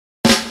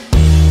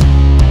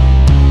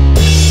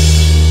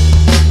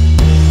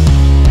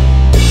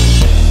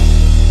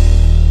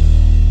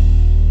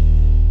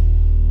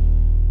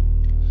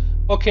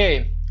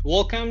Okay,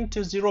 welcome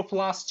to Zero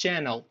Plus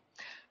channel.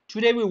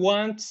 Today we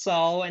want to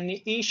solve an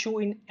issue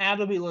in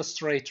Adobe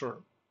Illustrator.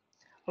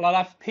 A lot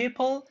of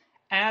people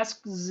ask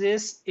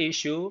this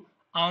issue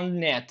on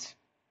net.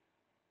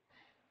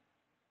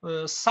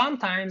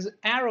 Sometimes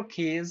arrow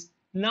keys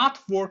not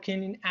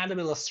working in Adobe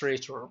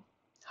Illustrator.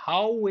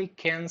 How we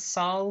can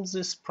solve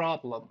this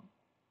problem?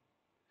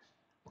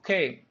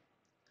 Okay,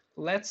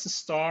 let's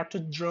start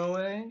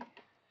drawing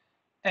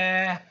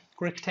a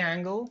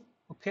rectangle.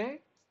 Okay,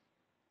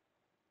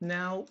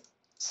 now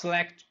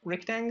select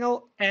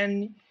rectangle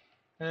and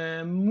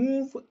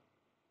move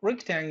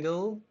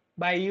rectangle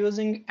by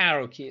using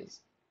arrow keys.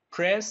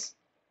 Press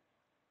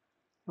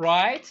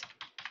right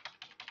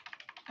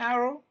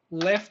arrow,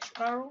 left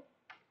arrow,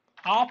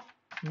 up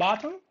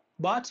button,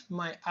 but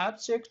my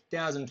object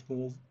doesn't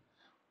move.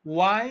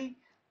 Why?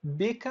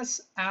 Because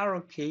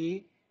arrow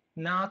key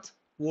not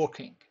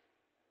working.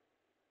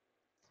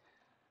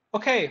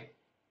 Okay,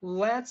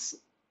 let's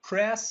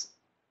press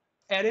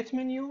edit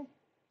menu,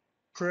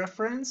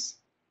 preference,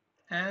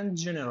 and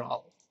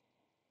general.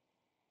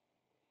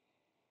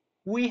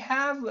 We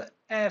have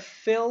a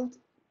field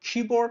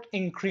keyboard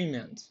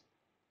increment.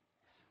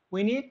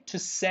 We need to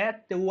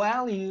set the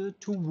value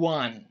to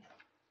 1.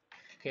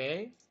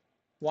 Okay,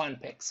 1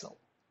 pixel.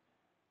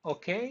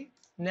 Okay,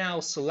 now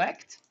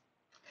select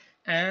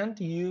and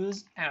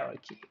use arrow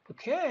key.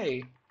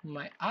 Okay,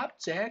 my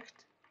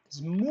object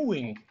is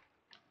moving.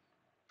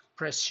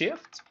 Press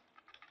shift,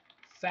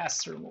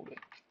 faster moving.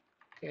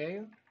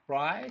 Okay,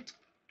 right,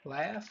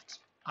 left,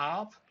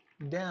 up,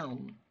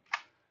 down.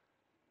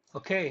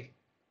 Okay,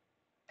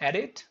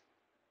 edit,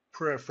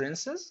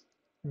 preferences,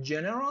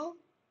 general,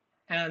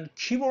 and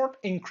keyboard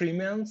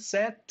increment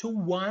set to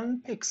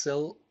 1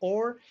 pixel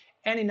or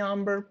any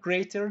number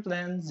greater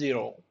than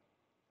 0.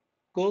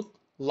 Good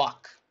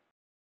luck!